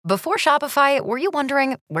Before Shopify, were you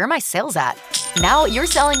wondering, where are my sales at? Now you're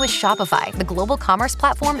selling with Shopify, the global commerce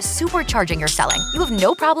platform supercharging your selling. You have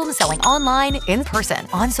no problem selling online, in person,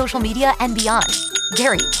 on social media, and beyond.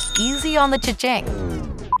 Gary, easy on the cha-ching.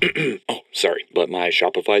 Oh, sorry, but my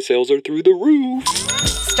Shopify sales are through the roof.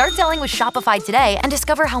 Start selling with Shopify today and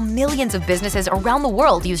discover how millions of businesses around the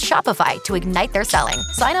world use Shopify to ignite their selling.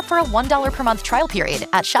 Sign up for a $1 per month trial period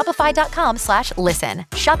at shopify.com/listen.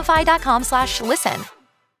 Shopify.com/listen.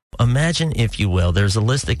 Imagine, if you will, there's a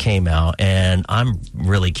list that came out, and I'm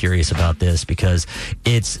really curious about this because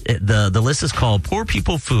the list is called Poor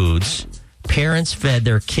People Foods Parents Fed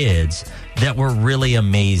Their Kids That Were Really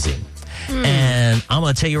Amazing. And I'm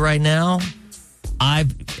going to tell you right now,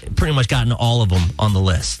 I've pretty much gotten all of them on the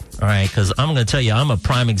list. All right, because I'm going to tell you, I'm a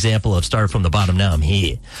prime example of started from the bottom, now I'm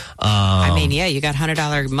here. You got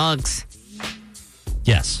 $100 mugs.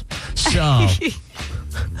 Yes. So,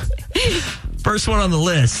 first one on the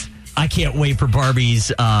list. I can't wait for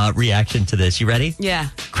Barbie's reaction to this. You ready? Yeah.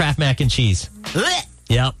 Kraft mac and cheese.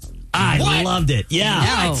 Yep. I loved it.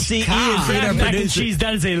 Yeah. No. See, Kraft Ian, mac and cheese,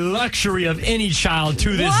 that is a luxury of any child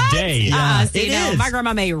to this day. Yeah, it is. My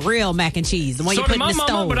grandma made real mac and cheese, the one you put in the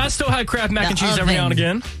stove. But I still had Kraft mac and cheese every now and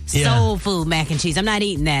again. Soul food mac and cheese. I'm not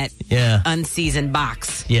eating that unseasoned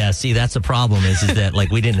box. Yeah, see, that's the problem is that like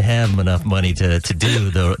we didn't have enough money to do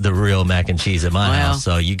the real mac and cheese at my house,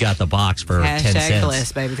 so you got the box for 10 cents.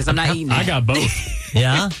 Bless, baby, because I'm not eating that. I got both.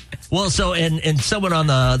 Yeah? Well, so, and someone on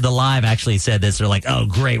the live actually said this. They're like, oh,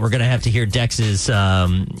 great, we're going to have to hear Dex's,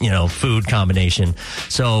 food combination.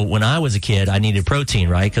 So when I was a kid, I needed protein,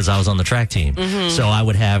 right? Because I was on the track team. So I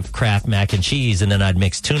would have Kraft mac and cheese, and then I'd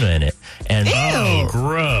mix tuna in it. And oh,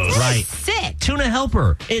 gross. Right. Sick. Tuna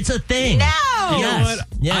helper. It's a thing. No. You know what?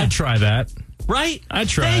 Yeah. I'd try that. Right? I'd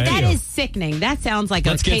try it. That is sickening. That sounds like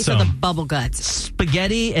Let's a get case of the some. bubble guts.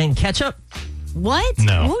 Spaghetti and ketchup? What?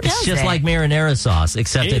 No. Who does It's just that? like marinara sauce,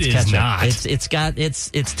 except It it's is ketchup. not. It's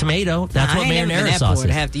tomato. That's what I ain't never marinara been that sauce poor to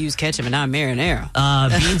is. have to use ketchup and not marinara.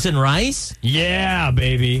 Beans and rice. Yeah,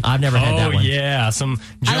 baby. I've never had that one. Oh, yeah. Some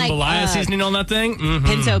I like, jambalaya seasoning on that thing. Mm-hmm.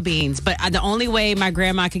 Pinto beans. But the only way my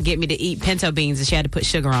grandma could get me to eat pinto beans is she had to put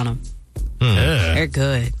sugar on them. They're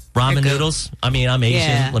good. Ramen They're good. noodles. I mean, I'm Asian.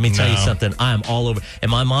 Yeah. Let me tell you No. something. I am all over. And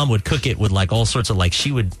my mom would cook it with like all sorts of like,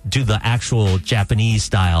 she would do the actual Japanese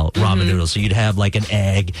style ramen noodles. So you'd have like an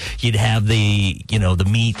egg, you'd have the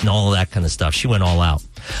meat and all of that kind of stuff. She went all out.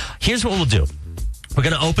 Here's what we'll do. We're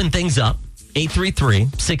going to open things up.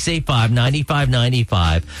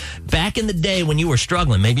 833-685-9595. Back in the day when you were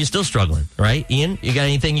struggling, maybe you're still struggling, right? Ian, you got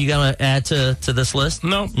anything you got to add to this list?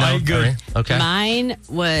 No, I good. All right. Okay. Mine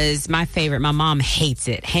was my favorite. My mom hates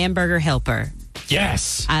it. Hamburger helper.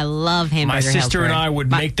 Yes. I love hamburger My sister helper. and I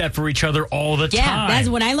would make that for each other all the Yeah, time. that's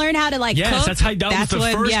when I learned how to cook. That was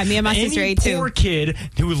the first. Yeah, me and my sister any ate too. poor kid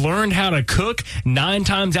who learned how to cook, 9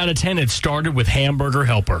 times out of 10, it started with hamburger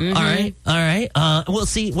helper. All right. Well,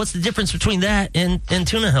 see, what's the difference between that and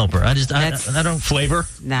tuna helper? I don't Flavor,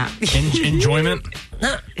 Nah. enjoyment,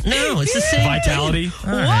 No, it's the same. vitality.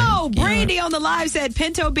 Whoa, Brandy on the live said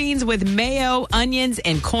pinto beans with mayo, onions,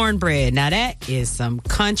 and cornbread. Now that is some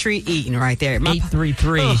country eating right there.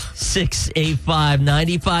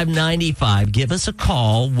 833-685-9595. Give us a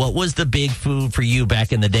call. What was the big food for you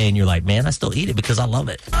back in the day? And you're like, man, I still eat it because I love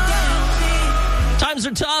it. Times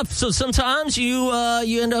are tough, so sometimes you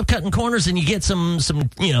end up cutting corners and you get some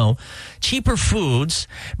cheaper foods.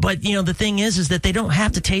 But the thing is that they don't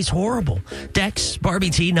have to taste horrible. Dex,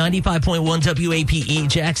 Barbie T, 95.1 WAPE,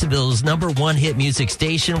 Jacksonville's #1 hit music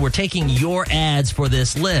station. We're taking your ads for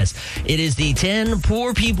this list. It is the 10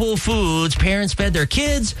 poor people foods parents fed their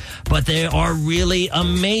kids, but they are really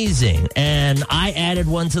amazing. And I added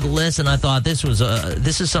one to the list, and I thought this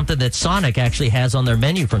is something that Sonic actually has on their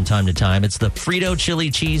menu from time to time. It's the Frito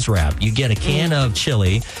chili cheese wrap. You get a can of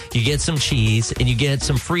chili, you get some cheese, and you get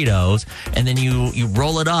some Fritos, and then you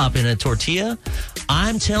roll it up in a tortilla.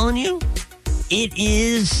 I'm telling you, it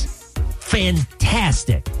is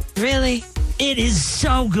fantastic. Really? It is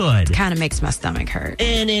so good. Kind of makes my stomach hurt.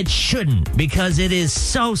 And it shouldn't, because it is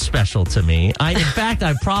so special to me. In fact,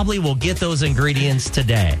 I probably will get those ingredients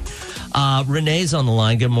today. Renee's on the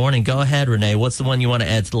line. Good morning. Go ahead, Renee. What's the one you want to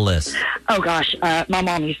add to the list? Oh, gosh. My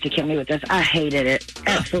mom used to kill me with this. I hated it.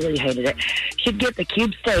 Absolutely hated it. She'd get the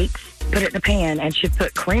cube steaks, put it in a pan, and she'd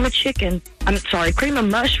put cream of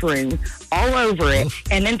mushroom all over it,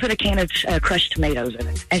 and then put a can of crushed tomatoes in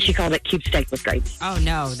it. And she called it cube steak with gravy. Oh,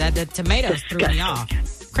 no. The tomatoes threw me off.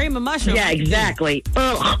 Cream of mushroom. Yeah, exactly.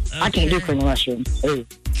 Ugh, I can't do cream of mushroom. Ooh.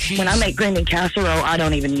 When I make creamy casserole, I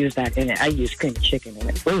don't even use that in it. I use creamy chicken in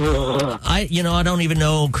it. Ugh. I don't even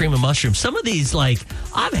know cream of mushroom. Some of these, like,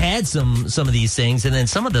 I've had some of these things, and then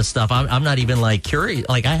some of the stuff I'm not even like curious.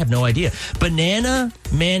 Like, I have no idea. Banana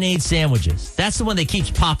mayonnaise sandwiches. That's the one that keeps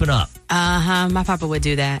popping up. My papa would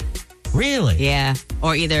do that. Really? Yeah.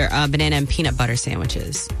 Or either banana and peanut butter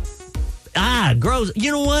sandwiches. Gross.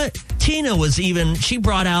 You know what? Tina she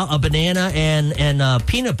brought out a banana and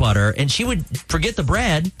peanut butter, and she would forget the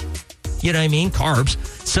bread. You know what I mean? Carbs.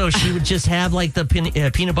 So she would just have like the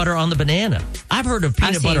peanut butter on the banana. I've heard of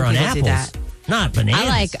peanut butter on apples. Not bananas. I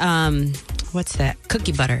like, what's that?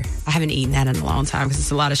 Cookie butter. I haven't eaten that in a long time because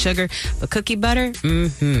it's a lot of sugar. But cookie butter,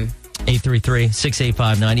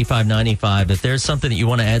 833-685-9595. If there's something that you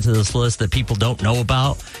want to add to this list that people don't know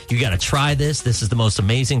about, you got to try this. This is the most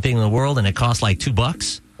amazing thing in the world, and it costs like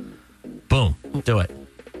 $2. Boom. Do it.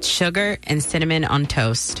 Sugar and cinnamon on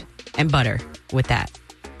toast and butter with that.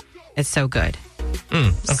 It's so good.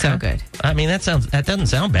 Okay. So good. I mean, that doesn't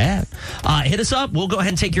sound bad. Hit us up. We'll go ahead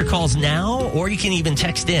and take your calls now, or you can even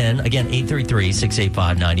text in. Again,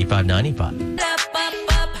 833-685-9595.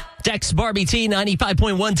 Dex Barbie T,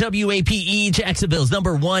 95.1 WAPE, Jacksonville's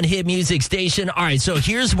 #1 hit music station. All right, so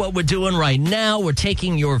here's what we're doing right now. We're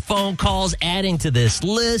taking your phone calls, adding to this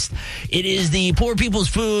list. It is the poor people's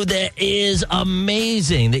food that is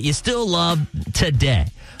amazing, that you still love today.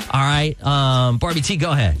 All right, Barbie T,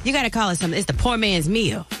 go ahead. You got to call it something. It's the poor man's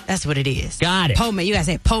meal. That's what it is. Got it. Poor man. You got to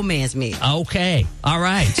say poor man's meal. Okay. All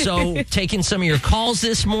right. So taking some of your calls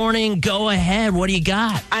this morning. Go ahead. What do you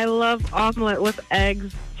got? I love omelet with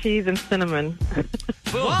eggs, cheese, and cinnamon.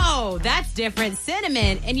 Whoa, that's different.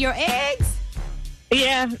 Cinnamon in your eggs?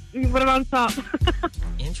 Yeah, you put it on top.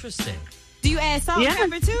 Interesting. Do you add salt and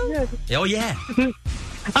pepper too? Yeah. Oh, yeah.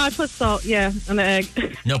 I put salt, on the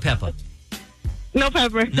egg. No pepper. No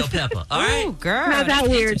pepper. No pepper. All right. Oh, girl. Not that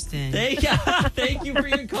weird. Interesting. Thank you for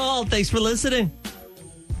your call. Thanks for listening.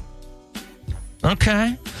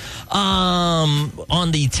 Okay.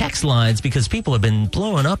 On the text lines, because people have been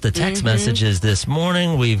blowing up the text messages this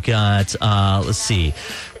morning, we've got, let's see,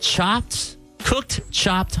 cooked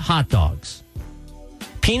chopped hot dogs,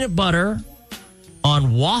 peanut butter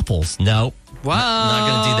on waffles. Nope. Whoa. Not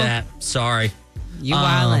going to do that. Sorry. You're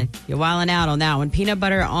wilding out on that one. Peanut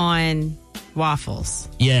butter on waffles.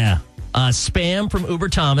 Yeah. Spam from Uber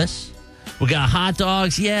Thomas. We got hot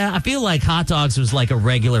dogs. Yeah, I feel like hot dogs was like a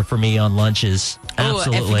regular for me on lunches.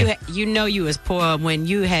 Absolutely. You was poor when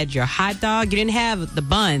you had your hot dog. You didn't have the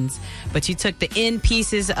buns, but you took the end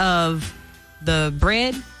pieces of the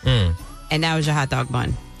bread, and that was your hot dog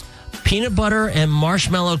bun. Peanut butter and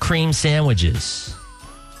marshmallow cream sandwiches.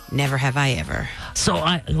 Never have I ever. So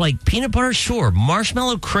I like peanut butter, sure.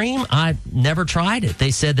 Marshmallow cream, I never tried it. They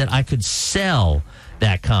said that I could sell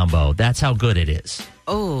that combo. That's how good it is.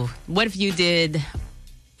 Oh, what if you did?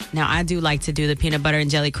 Now, I do like to do the peanut butter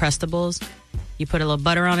and jelly Crustables. You put a little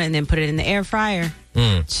butter on it and then put it in the air fryer.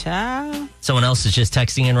 Ciao. Someone else is just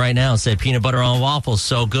texting in right now and said peanut butter on waffles,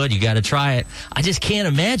 so good. You got to try it. I just can't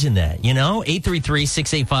imagine that,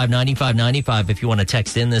 833-685-9595 if you want to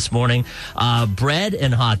text in this morning. Bread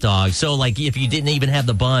and hot dogs. So, like, if you didn't even have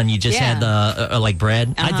the bun, you just had the, like,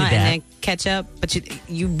 bread. I did that. And then ketchup. But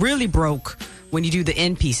you really broke when you do the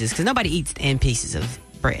end pieces, because nobody eats the end pieces of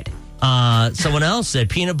bread. Someone else said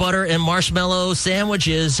peanut butter and marshmallow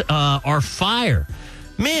sandwiches are fire.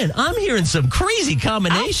 Man, I'm hearing some crazy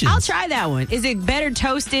combinations. I'll try that one. Is it better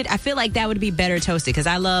toasted? I feel like that would be better toasted because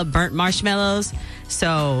I love burnt marshmallows.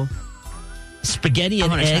 So, spaghetti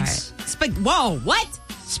and eggs. Whoa, what?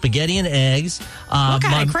 Spaghetti and eggs. What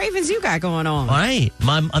kind of cravings you got going on? All right.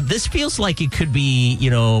 This feels like it could be,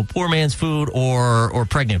 poor man's food or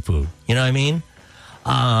pregnant food. You know what I mean?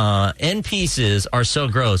 End pieces are so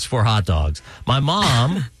gross for hot dogs. My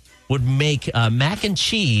mom would make mac and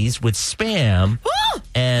cheese with Spam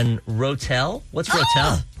and Rotel. What's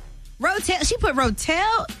Rotel? Rotel. She put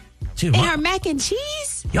Rotel in her mac and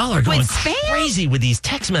cheese? Y'all are going crazy with these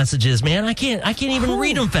text messages, man. I can't even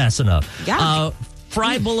read them fast enough.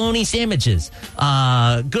 Fried bologna sandwiches.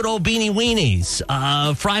 Good old beanie weenies.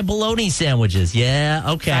 Fried bologna sandwiches.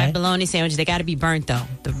 Yeah, okay. Fried bologna sandwiches. They got to be burnt, though.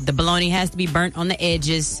 The bologna has to be burnt on the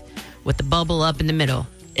edges with the bubble up in the middle.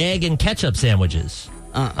 Egg and ketchup sandwiches.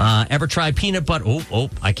 Ever try peanut butter? Oh,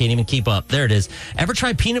 I can't even keep up. There it is. Ever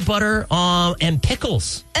try peanut butter and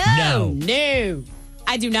pickles? No.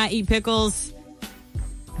 I do not eat pickles.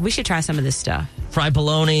 We should try some of this stuff. Fried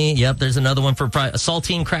bologna. Yep, there's another one for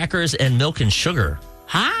saltine crackers and milk and sugar.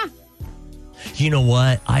 Huh? You know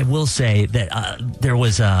what? I will say that there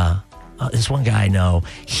was this one guy I know,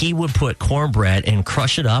 he would put cornbread and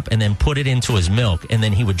crush it up and then put it into his milk, and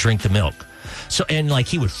then he would drink the milk. So, and like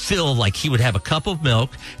he would fill, like he would have a cup of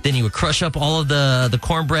milk, then he would crush up all of the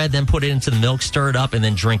cornbread, then put it into the milk, stir it up, and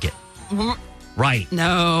then drink it. Right.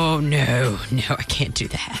 No, I can't do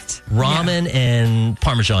that. Ramen and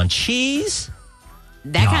Parmesan cheese.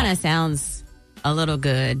 That kind of sounds a little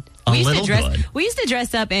good. A little good. We used to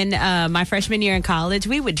dress up in my freshman year in college.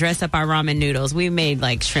 We would dress up our ramen noodles. We made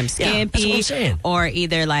like shrimp scampi. That's what I'm saying. Or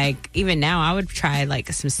either like, even now, I would try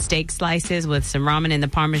like some steak slices with some ramen and the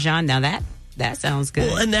Parmesan. Now that sounds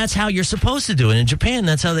good. Well, and that's how you're supposed to do it. In Japan,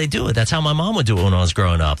 that's how they do it. That's how my mom would do it when I was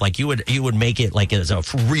growing up. Like you would make it like as a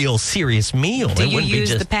real serious meal. Do you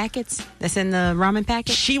use the packets that's in the ramen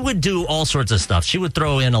packet? She would do all sorts of stuff. She would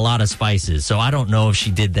throw in a lot of spices. So I don't know if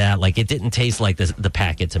she did that. Like it didn't taste like the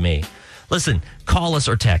packet to me. Listen, call us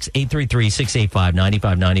or text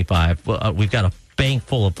 833-685-9595. We've got a bank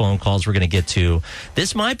full of phone calls we're going to get to.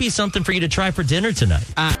 This might be something for you to try for dinner tonight.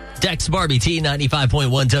 Dex Barbie T,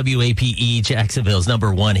 95.1 WAPE, Jacksonville's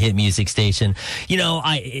 #1 hit music station. You know,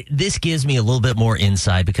 this gives me a little bit more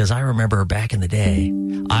insight because I remember back in the day,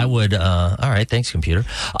 I would, all right, thanks, computer.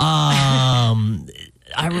 I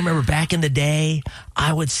remember back in the day,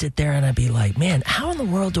 I would sit there and I'd be like, man, how in the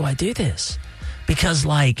world do I do this? Because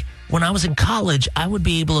like when I was in college, I would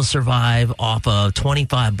be able to survive off of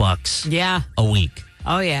 $25 a week.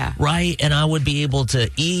 Oh, yeah. Right? And I would be able to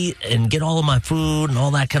eat and get all of my food and all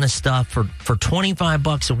that kind of stuff for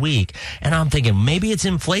 $25 a week. And I'm thinking maybe it's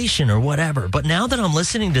inflation or whatever. But now that I'm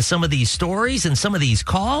listening to some of these stories and some of these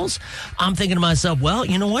calls, I'm thinking to myself, well,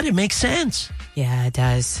 you know what? It makes sense. Yeah, it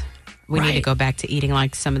does. We need to go back to eating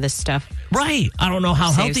like some of this stuff. Right. I don't know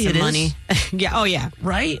how healthy it is. Money. Yeah. Oh, yeah.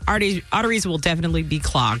 Right. Arteries will definitely be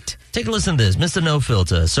clogged. Take a listen to this, Mr. No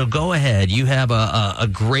Filter. So go ahead. You have a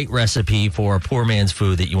great recipe for a poor man's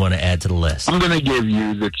food that you want to add to the list. I'm going to give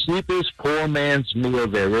you the cheapest poor man's meal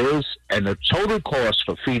there is, and the total cost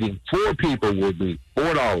for feeding 4 people would be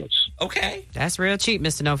 $4. Okay. That's real cheap,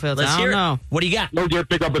 Mr. No Filter. Let's I don't know. What do you got? Go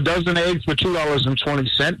pick up a dozen eggs for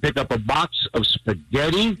 $2.20. Pick up a box of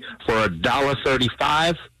spaghetti for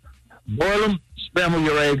 $1.35. Boil them, scramble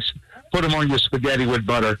your eggs, put them on your spaghetti with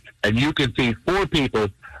butter, and you can feed 4 people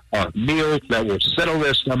a meal that will settle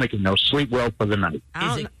their stomach and they'll sleep well for the night.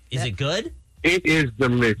 Is it good? It is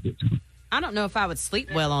delicious. I don't know if I would sleep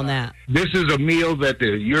well on that. This is a meal that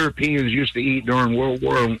the Europeans used to eat during World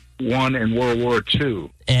War I and World War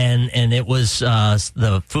II. And it was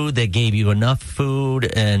the food that gave you enough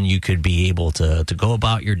food and you could be able to go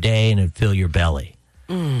about your day and it'd fill your belly.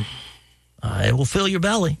 It will fill your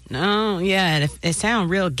belly. No, yeah, it sounds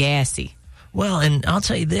real gassy. Well, and I'll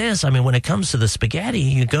tell you this. I mean, when it comes to the spaghetti,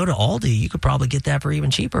 you go to Aldi, you could probably get that for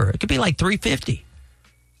even cheaper. It could be like $3.50.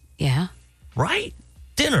 Yeah. Right?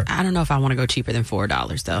 Dinner. I don't know if I want to go cheaper than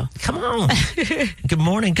 $4, though. Come on. Good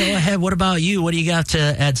morning. Go ahead. What about you? What do you got to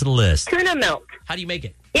add to the list? Tuna milk. How do you make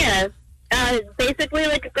it? Yeah. Basically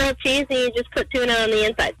like a grilled cheese, and you just put tuna on the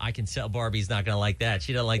inside. I can tell Barbie's not going to like that.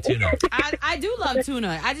 She doesn't like tuna. I do love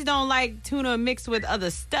tuna. I just don't like tuna mixed with other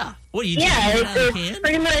stuff. What, you it's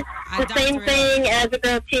pretty much the same thing as a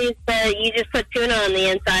grilled cheese, but you just put tuna on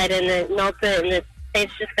the inside, and it melts it, and it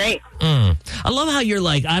tastes just great. I love how you're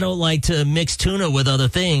like, I don't like to mix tuna with other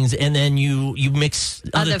things, and then you mix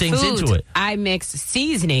other things food, into it. I mix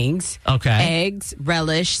seasonings. Okay. Eggs,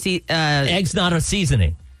 relish. Eggs not a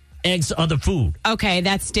seasoning. Eggs are the food. Okay,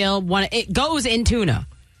 that's still one. It goes in tuna.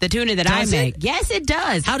 The tuna that I make. Yes, it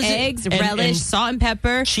does. How does Eggs, it? Relish, salt and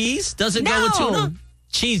pepper. Cheese doesn't go with tuna?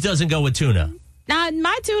 Cheese doesn't go with tuna. Not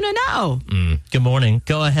my tuna, no. Good morning.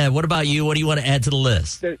 Go ahead. What about you? What do you want to add to the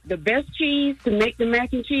list? The best cheese to make the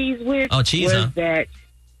mac and cheese with was that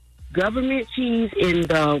government cheese in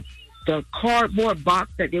the cardboard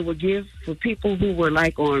box that they would give for people who were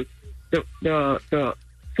like on the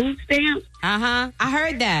food stamps. I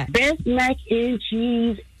heard that. Best mac and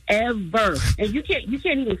cheese ever. And you can't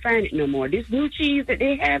even find it no more. This new cheese that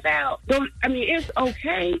they have out, it's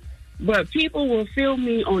okay, but people will fill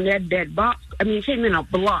me on that box. I mean, it came in a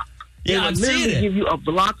block. Yeah, I've seen it. They give you a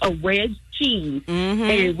block of wedge cheese.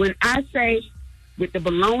 And when I say with the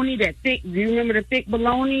bologna, that thick, do you remember the thick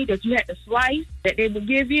bologna that you had to slice that they would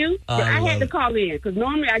give you? I had to call in because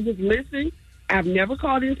normally I just listen. I've never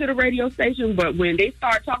called into the radio station, but when they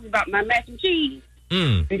start talking about my mac and cheese,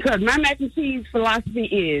 because my mac and cheese philosophy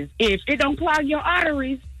is, if it don't clog your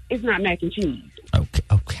arteries, it's not mac and cheese.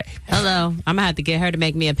 Okay. Hello. I'm going to have to get her to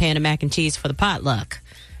make me a pan of mac and cheese for the potluck.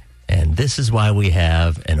 And this is why we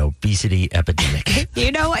have an obesity epidemic.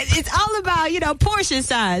 You know, it's all about, portion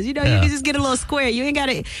size. You can just get a little square. You ain't got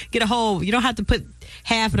to get a whole, you don't have to put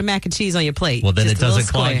half of the mac and cheese on your plate. Well, then Just it a little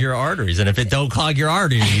doesn't clog square. your arteries. And if it don't clog your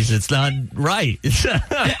arteries, it's not right.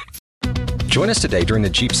 Join us today during the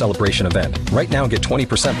Jeep Celebration event. Right now, get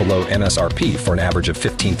 20% below MSRP for an average of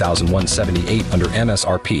 $15,178 under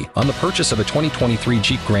MSRP on the purchase of a 2023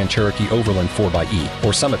 Jeep Grand Cherokee Overland 4xE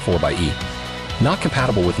or Summit 4xE. Not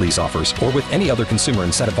compatible with lease offers or with any other consumer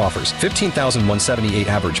incentive offers. $15,178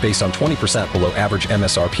 average based on 20% below average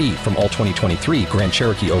MSRP from all 2023 Grand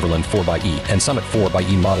Cherokee Overland 4xE and Summit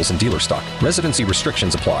 4xE models in dealer stock. Residency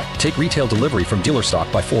restrictions apply. Take retail delivery from dealer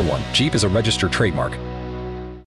stock by 4/1. Jeep is a registered trademark.